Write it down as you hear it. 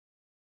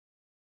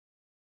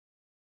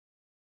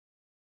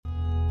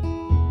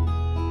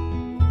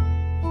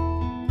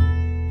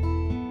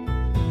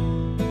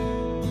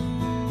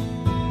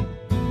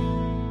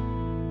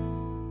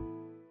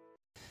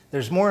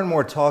There's more and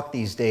more talk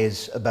these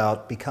days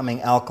about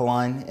becoming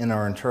alkaline in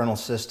our internal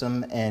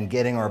system and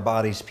getting our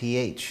body's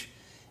pH.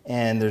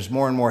 And there's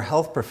more and more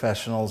health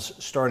professionals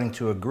starting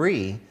to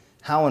agree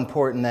how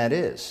important that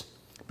is.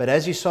 But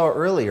as you saw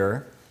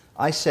earlier,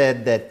 I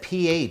said that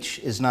pH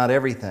is not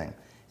everything.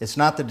 It's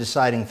not the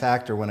deciding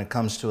factor when it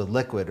comes to a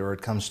liquid or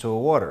it comes to a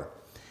water.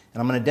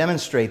 And I'm going to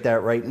demonstrate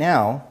that right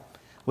now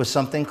with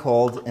something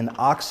called an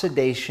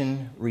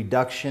oxidation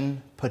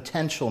reduction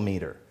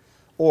potentiometer,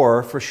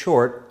 or for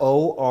short,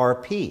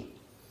 ORP.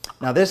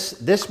 Now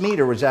this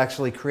meter was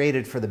actually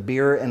created for the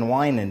beer and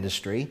wine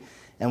industry,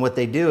 and what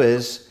they do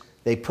is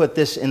they put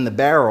this in the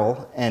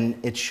barrel and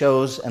it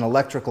shows an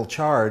electrical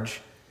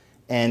charge,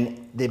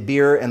 and the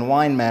beer and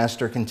wine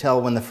master can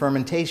tell when the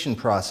fermentation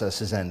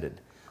process is ended.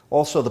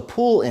 Also, the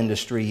pool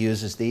industry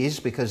uses these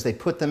because they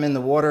put them in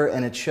the water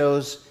and it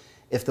shows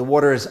if the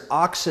water is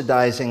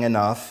oxidizing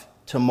enough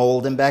to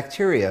mold and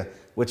bacteria,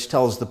 which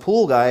tells the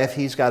pool guy if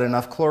he's got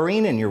enough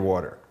chlorine in your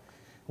water.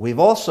 We've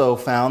also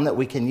found that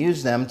we can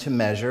use them to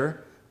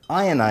measure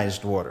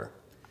ionized water.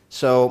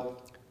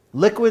 So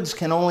liquids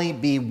can only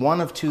be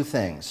one of two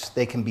things.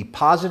 They can be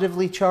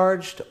positively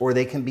charged or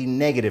they can be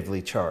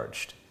negatively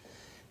charged.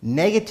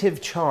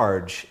 Negative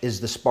charge is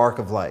the spark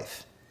of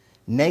life.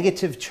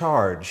 Negative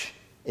charge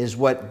is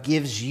what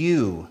gives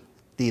you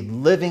the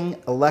living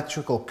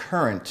electrical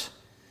current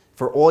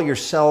for all your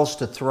cells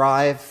to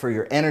thrive, for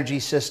your energy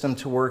system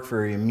to work,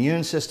 for your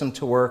immune system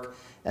to work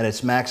at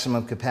its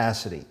maximum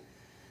capacity.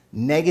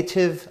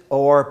 Negative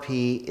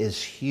ORP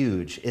is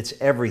huge. It's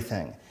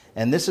everything.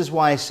 And this is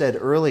why I said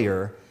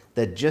earlier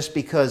that just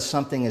because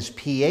something is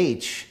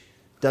pH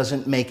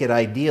doesn't make it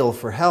ideal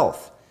for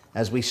health.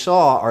 As we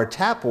saw, our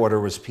tap water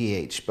was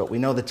pH, but we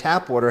know the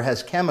tap water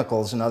has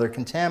chemicals and other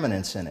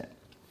contaminants in it.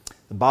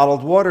 The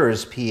bottled water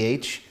is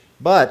pH,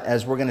 but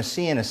as we're going to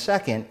see in a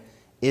second,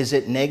 is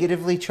it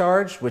negatively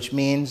charged, which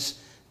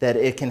means that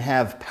it can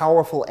have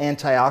powerful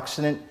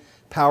antioxidant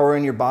power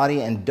in your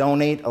body and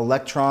donate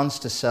electrons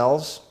to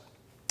cells?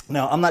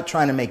 Now, I'm not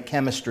trying to make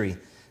chemistry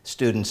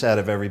students out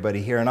of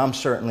everybody here, and I'm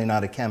certainly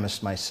not a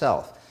chemist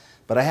myself,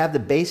 but I have the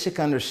basic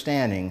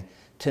understanding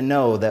to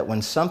know that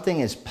when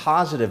something is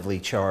positively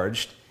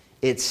charged,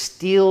 it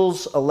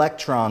steals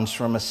electrons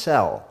from a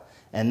cell,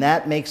 and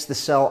that makes the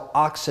cell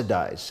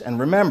oxidize. And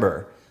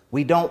remember,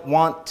 we don't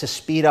want to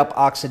speed up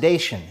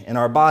oxidation in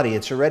our body.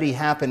 It's already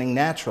happening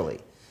naturally.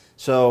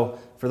 So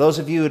for those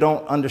of you who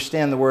don't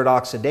understand the word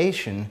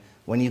oxidation,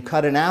 when you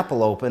cut an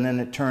apple open and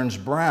it turns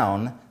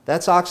brown,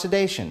 that's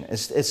oxidation.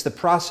 It's the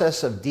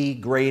process of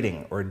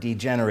degrading or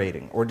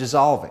degenerating or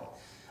dissolving.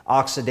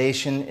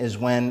 Oxidation is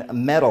when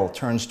metal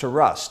turns to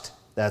rust.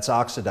 That's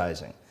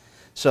oxidizing.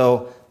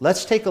 So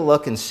let's take a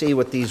look and see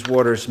what these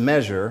waters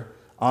measure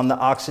on the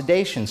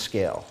oxidation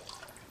scale.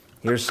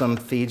 Here's some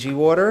Fiji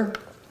water.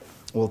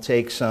 We'll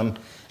take some,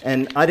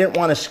 and I didn't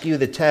want to skew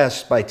the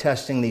test by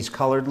testing these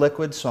colored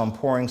liquids, so I'm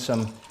pouring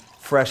some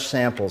fresh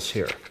samples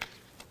here.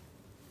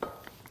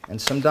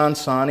 And some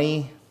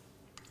Dansani.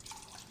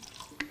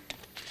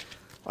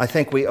 I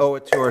think we owe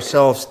it to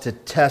ourselves to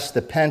test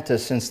the Penta,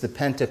 since the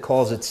Penta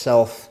calls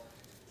itself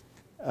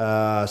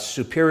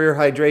superior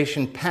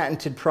hydration,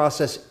 patented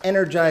process,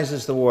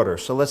 energizes the water.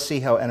 So let's see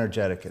how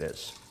energetic it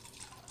is.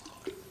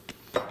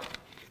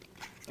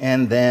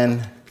 And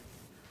then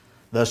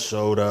the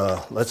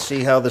soda. Let's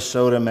see how the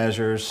soda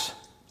measures.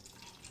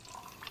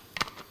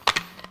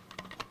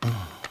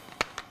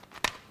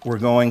 We're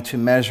going to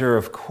measure,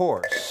 of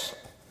course,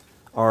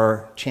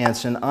 our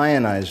Chanson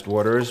ionized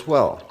water as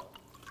well.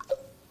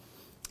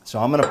 So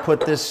I'm going to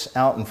put this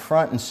out in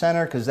front and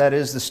center because that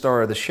is the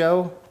star of the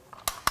show.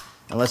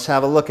 And let's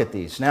have a look at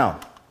these. Now,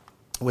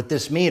 with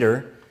this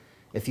meter,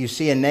 if you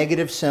see a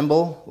negative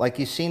symbol like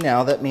you see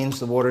now, that means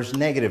the water's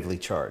negatively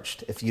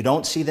charged. If you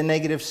don't see the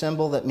negative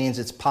symbol, that means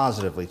it's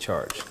positively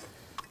charged.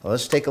 Well,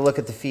 let's take a look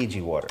at the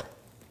Fiji water.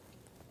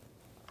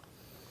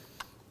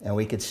 And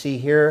we could see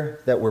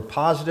here that we're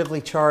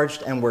positively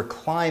charged and we're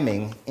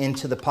climbing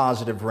into the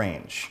positive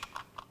range.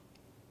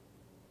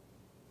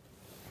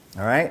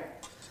 All right?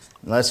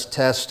 Let's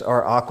test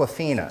our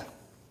Aquafina.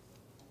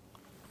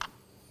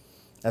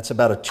 That's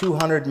about a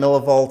 200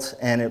 millivolt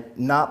and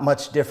not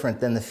much different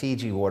than the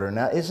Fiji water.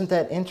 Now, isn't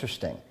that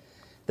interesting?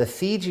 The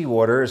Fiji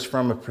water is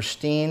from a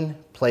pristine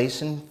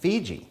place in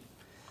Fiji.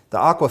 The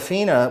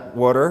Aquafina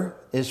water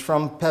is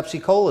from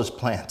Pepsi-Cola's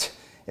plant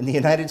in the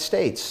United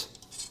States.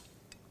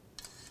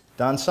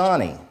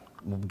 Dansani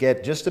will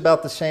get just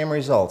about the same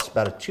results,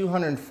 about a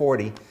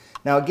 240.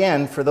 Now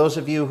again, for those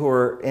of you who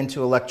are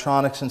into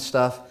electronics and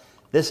stuff,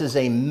 this is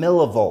a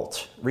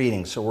millivolt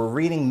reading, so we're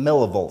reading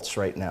millivolts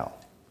right now.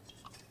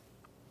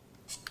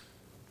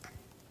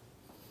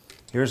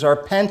 Here's our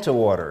Penta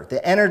water,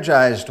 the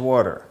energized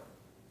water.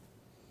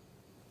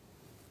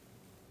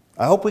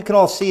 I hope we can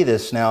all see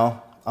this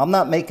now. I'm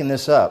not making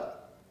this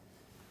up.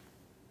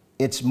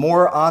 It's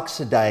more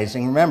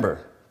oxidizing.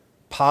 Remember,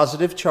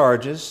 positive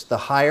charges, the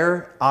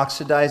higher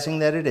oxidizing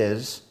that it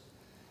is.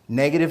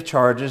 Negative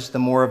charges, the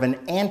more of an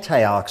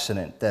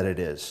antioxidant that it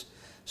is.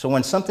 So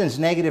when something's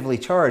negatively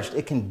charged,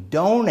 it can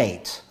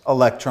donate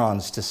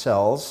electrons to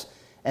cells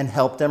and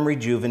help them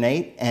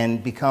rejuvenate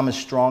and become as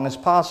strong as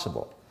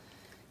possible.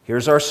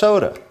 Here's our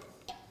soda.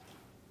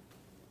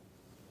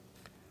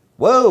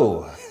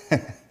 Whoa!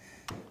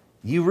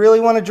 You really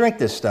want to drink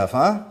this stuff,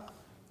 huh?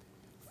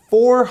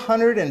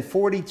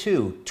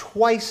 442,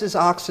 twice as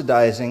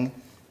oxidizing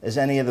as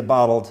any of the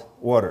bottled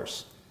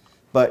waters.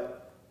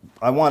 But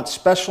I want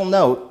special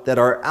note that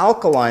our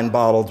alkaline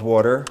bottled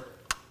water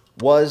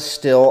was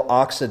still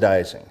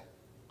oxidizing.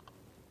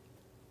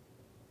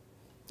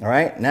 All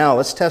right, now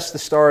let's test the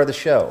star of the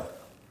show.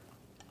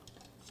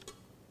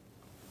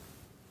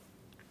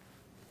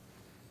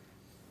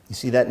 You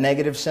see that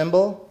negative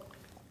symbol?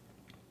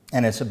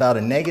 And it's about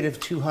a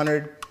negative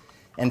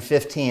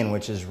 215,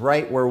 which is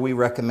right where we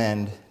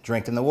recommend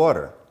drinking the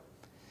water.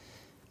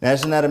 Now,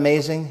 isn't that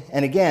amazing?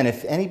 And again,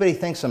 if anybody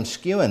thinks I'm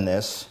skewing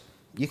this,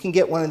 you can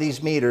get one of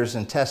these meters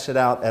and test it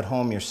out at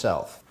home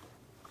yourself.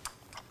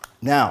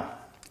 Now,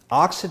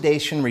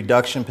 oxidation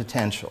reduction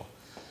potential.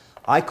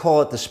 I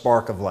call it the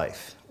spark of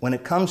life. When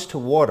it comes to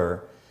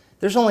water,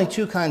 there's only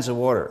two kinds of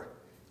water.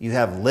 You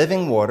have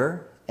living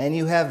water and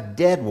you have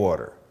dead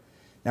water.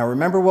 Now,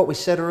 remember what we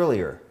said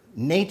earlier.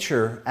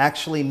 Nature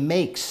actually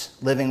makes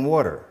living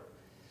water.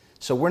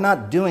 So we're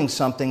not doing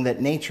something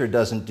that nature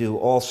doesn't do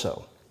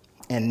also.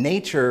 And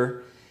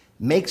nature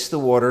makes the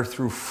water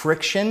through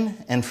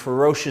friction and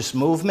ferocious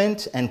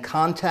movement and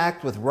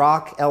contact with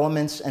rock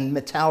elements and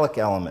metallic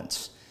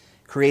elements.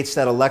 Creates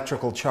that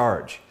electrical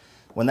charge.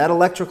 When that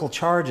electrical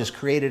charge is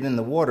created in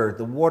the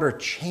water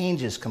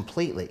changes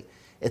completely.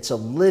 It's a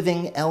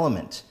living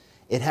element.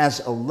 It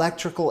has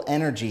electrical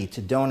energy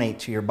to donate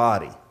to your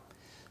body.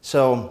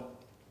 So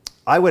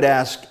I would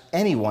ask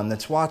anyone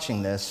that's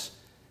watching this,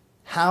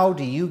 how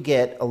do you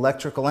get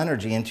electrical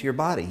energy into your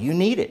body? You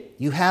need it.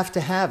 You have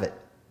to have it.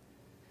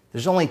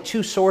 There's only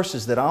two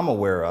sources that I'm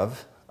aware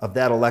of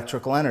that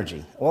electrical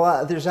energy.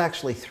 Well, there's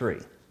actually three.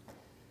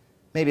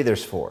 Maybe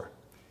there's four.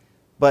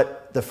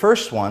 But the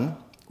first one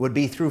would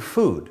be through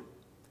food.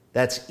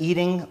 That's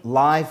eating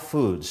live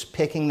foods,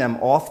 picking them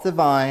off the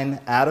vine,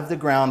 out of the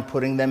ground,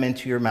 putting them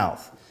into your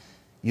mouth.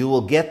 You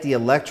will get the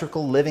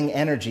electrical living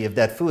energy of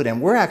that food,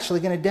 and we're actually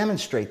going to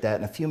demonstrate that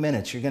in a few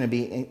minutes. You're going to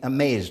be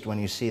amazed when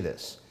you see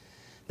this.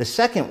 The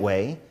second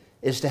way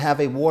is to have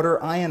a water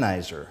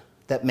ionizer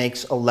that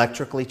makes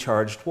electrically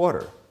charged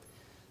water.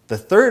 The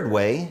third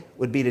way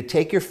would be to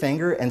take your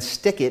finger and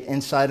stick it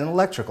inside an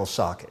electrical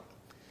socket.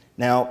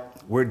 Now,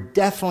 we're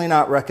definitely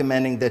not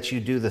recommending that you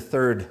do the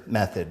third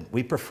method.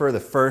 We prefer the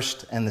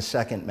first and the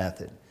second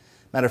method.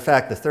 Matter of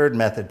fact, the third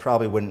method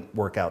probably wouldn't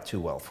work out too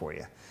well for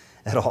you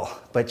at all,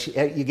 but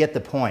you get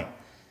the point.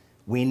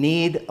 We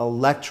need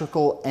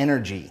electrical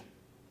energy.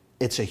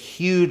 It's a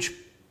huge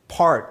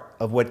part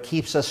of what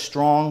keeps us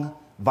strong,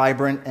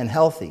 vibrant, and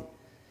healthy.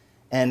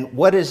 And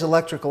what is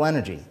electrical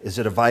energy? Is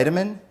it a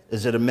vitamin?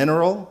 Is it a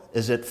mineral?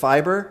 Is it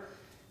fiber?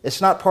 It's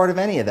not part of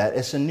any of that.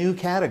 It's a new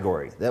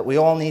category that we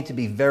all need to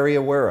be very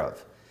aware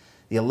of.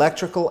 The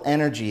electrical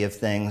energy of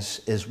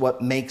things is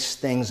what makes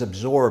things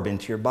absorb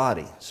into your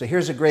body. So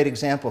here's a great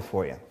example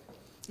for you.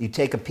 You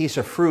take a piece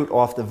of fruit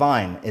off the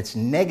vine. It's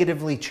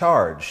negatively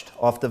charged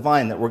off the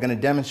vine that we're going to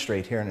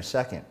demonstrate here in a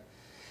second.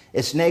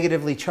 It's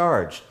negatively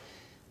charged.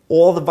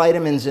 All the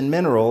vitamins and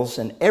minerals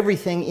and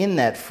everything in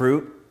that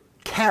fruit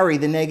carry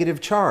the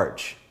negative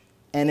charge,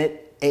 and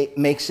it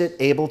makes it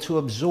able to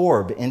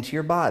absorb into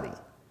your body.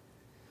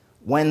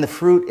 When the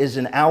fruit is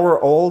an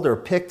hour old or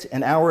picked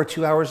an hour or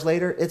 2 hours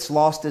later, it's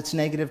lost its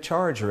negative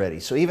charge already.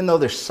 So even though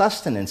there's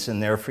sustenance in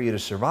there for you to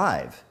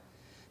survive,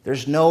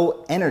 there's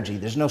no energy,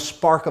 there's no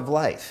spark of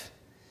life.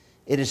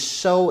 It is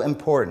so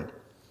important.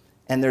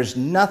 And there's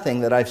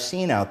nothing that I've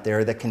seen out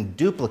there that can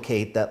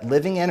duplicate that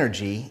living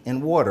energy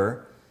in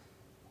water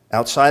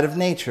outside of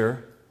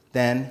nature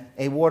than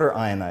a water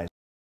ionizer.